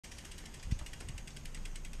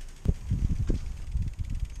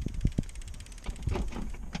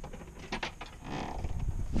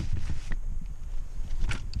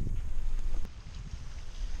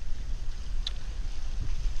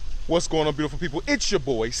What's going on, beautiful people? It's your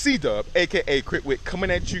boy C-Dub, aka Whit, coming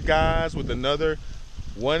at you guys with another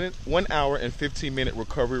 1 hour and 15-minute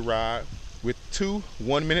recovery ride with 2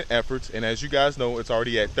 1-minute efforts. And as you guys know, it's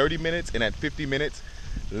already at 30 minutes and at 50 minutes.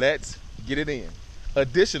 Let's get it in.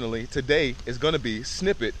 Additionally, today is going to be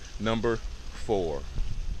snippet number 4.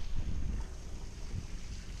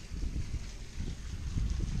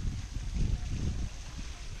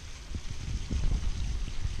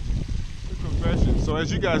 So as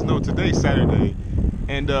you guys know, today's Saturday,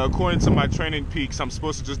 and according to my training peaks, I'm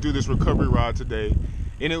supposed to just do this recovery ride today.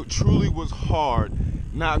 And it truly was hard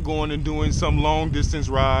not going and doing some long distance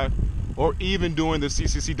ride or even doing the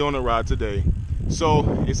CCC donut ride today.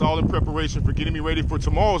 So it's all in preparation for getting me ready for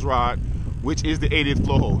tomorrow's ride, which is the 80th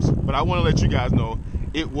flow host. But I want to let you guys know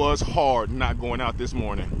it was hard not going out this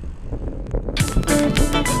morning.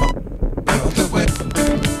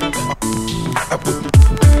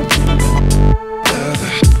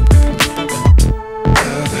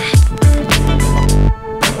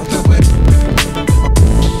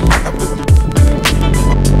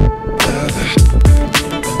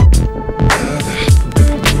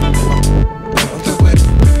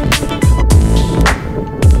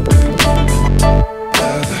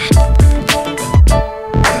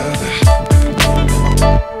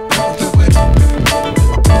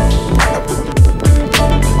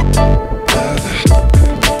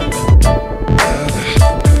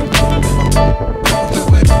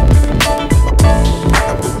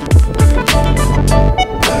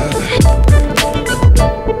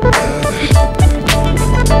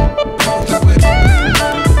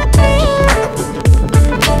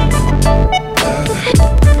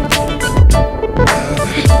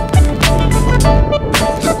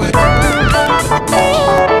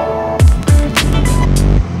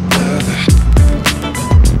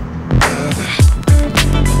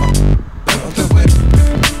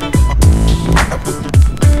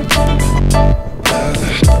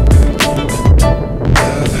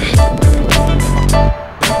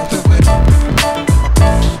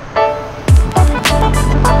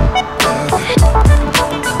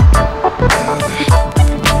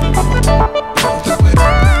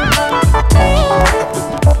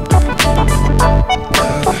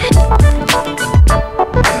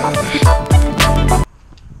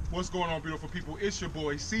 What's going on, beautiful people? It's your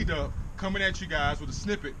boy C-Dub coming at you guys with a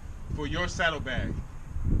snippet for your saddlebag.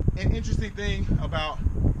 An interesting thing about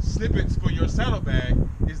snippets for your saddlebag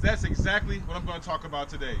is that's exactly what I'm going to talk about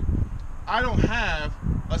today. I don't have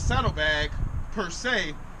a saddlebag per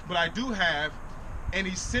se, but I do have an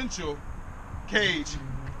essential cage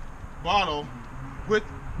bottle with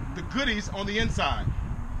the goodies on the inside.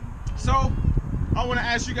 So I want to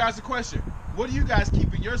ask you guys a question. What do you guys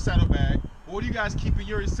keep in your saddlebag? What do you guys keep in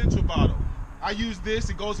your essential bottle? I use this.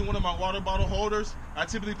 It goes in one of my water bottle holders. I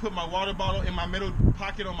typically put my water bottle in my middle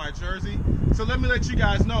pocket on my jersey. So let me let you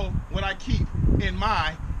guys know what I keep in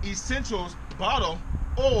my essentials bottle,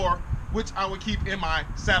 or which I would keep in my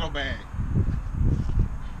saddlebag.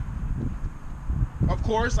 Of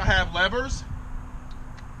course, I have levers,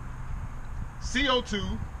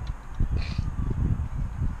 CO2,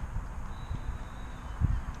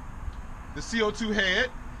 the CO2 head,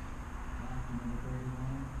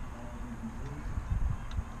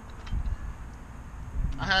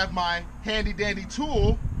 I have my handy dandy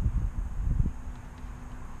tool,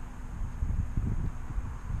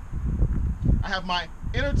 I have my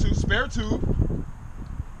inner tube, spare tube,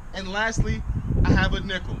 and lastly, I have a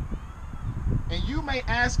nickel. And you may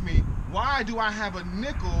ask me, why do I have a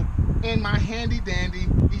nickel in my handy dandy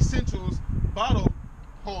essentials bottle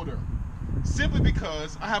holder? Simply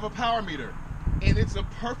because I have a power meter, and it's a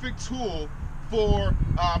perfect tool for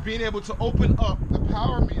being able to open up the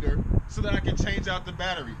power meter so that I can change out the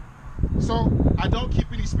battery. So I don't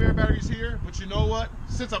keep any spare batteries here, but you know what?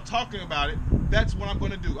 Since I'm talking about it, that's what I'm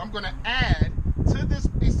going to do. I'm going to add to this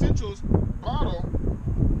essentials bottle,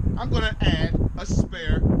 I'm going to add a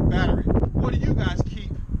spare battery. What do you guys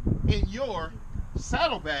keep in your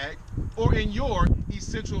saddlebag or in your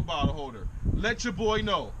essential bottle holder? Let your boy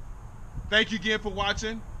know. Thank you again for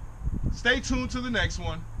watching. Stay tuned to the next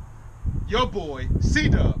one. Your boy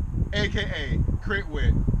C-Dub, aka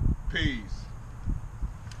Whit. Peace.